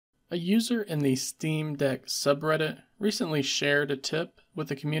A user in the Steam Deck subreddit recently shared a tip with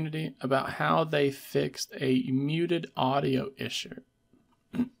the community about how they fixed a muted audio issue.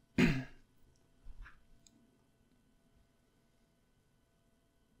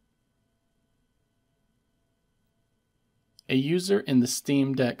 A user in the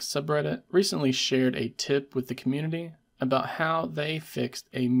Steam Deck subreddit recently shared a tip with the community about how they fixed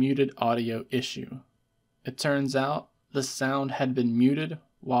a muted audio issue. It turns out the sound had been muted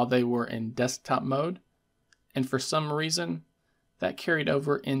while they were in desktop mode, and for some reason, that carried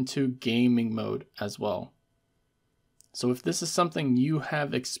over into gaming mode as well. So if this is something you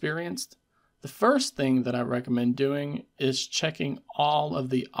have experienced, the first thing that I recommend doing is checking all of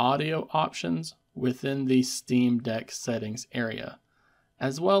the audio options within the Steam Deck settings area,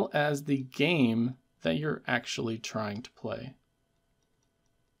 as well as the game that you're actually trying to play.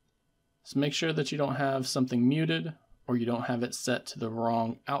 So make sure that you don't have something muted or you don't have it set to the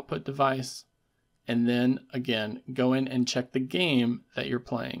wrong output device. And then again, go in and check the game that you're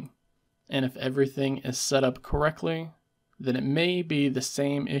playing. And if everything is set up correctly, then it may be the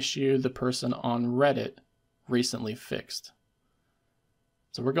same issue the person on Reddit recently fixed.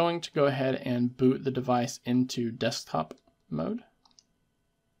 So we're going to go ahead and boot the device into desktop mode.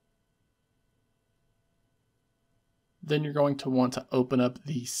 Then you're going to want to open up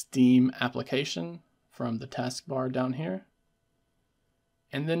the Steam application from the taskbar down here,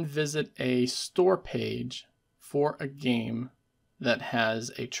 and then visit a store page for a game that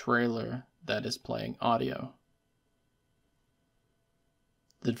has a trailer that is playing audio.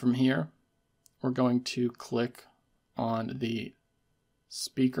 Then from here, we're going to click on the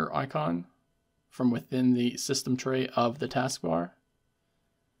speaker icon from within the system tray of the taskbar,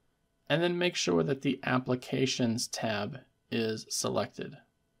 and then make sure that the Applications tab is selected.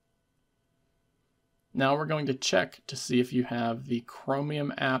 Now we're going to check to see if you have the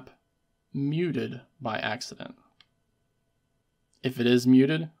Chromium app muted by accident. If it is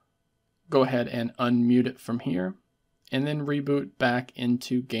muted, go ahead and unmute it from here, and then reboot back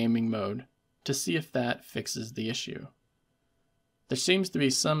into gaming mode to see if that fixes the issue. There seems to be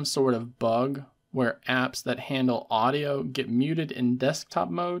some sort of bug where apps that handle audio get muted in desktop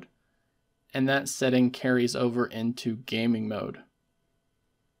mode, and that setting carries over into gaming mode.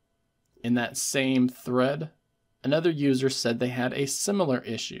 In that same thread, another user said they had a similar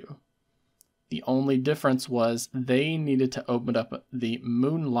issue. The only difference was they needed to open up the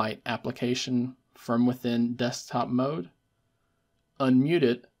Moonlight application from within desktop mode, unmute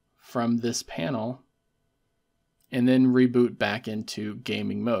it from this panel, and then reboot back into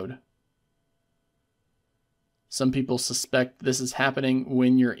gaming mode. Some people suspect this is happening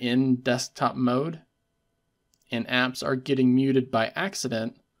when you're in desktop mode and apps are getting muted by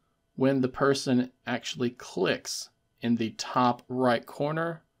accident when the person actually clicks in the top right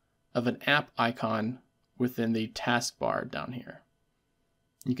corner of an app icon within the taskbar down here.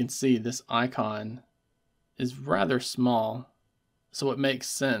 You can see this icon is rather small, so it makes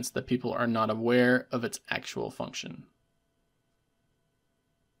sense that people are not aware of its actual function.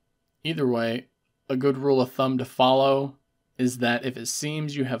 Either way, a good rule of thumb to follow is that if it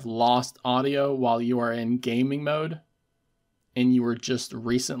seems you have lost audio while you are in gaming mode, and you were just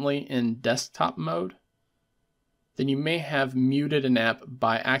recently in desktop mode, then you may have muted an app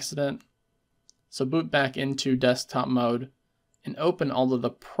by accident. So boot back into desktop mode and open all of the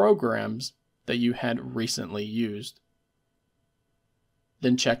programs that you had recently used.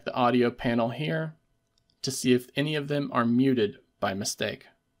 Then check the audio panel here to see if any of them are muted by mistake.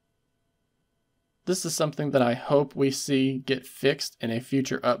 This is something that I hope we see get fixed in a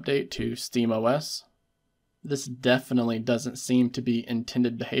future update to steamos. This definitely doesn't seem to be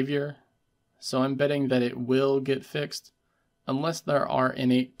intended behavior, so I'm betting that it will get fixed unless there are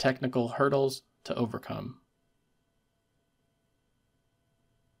any technical hurdles to overcome.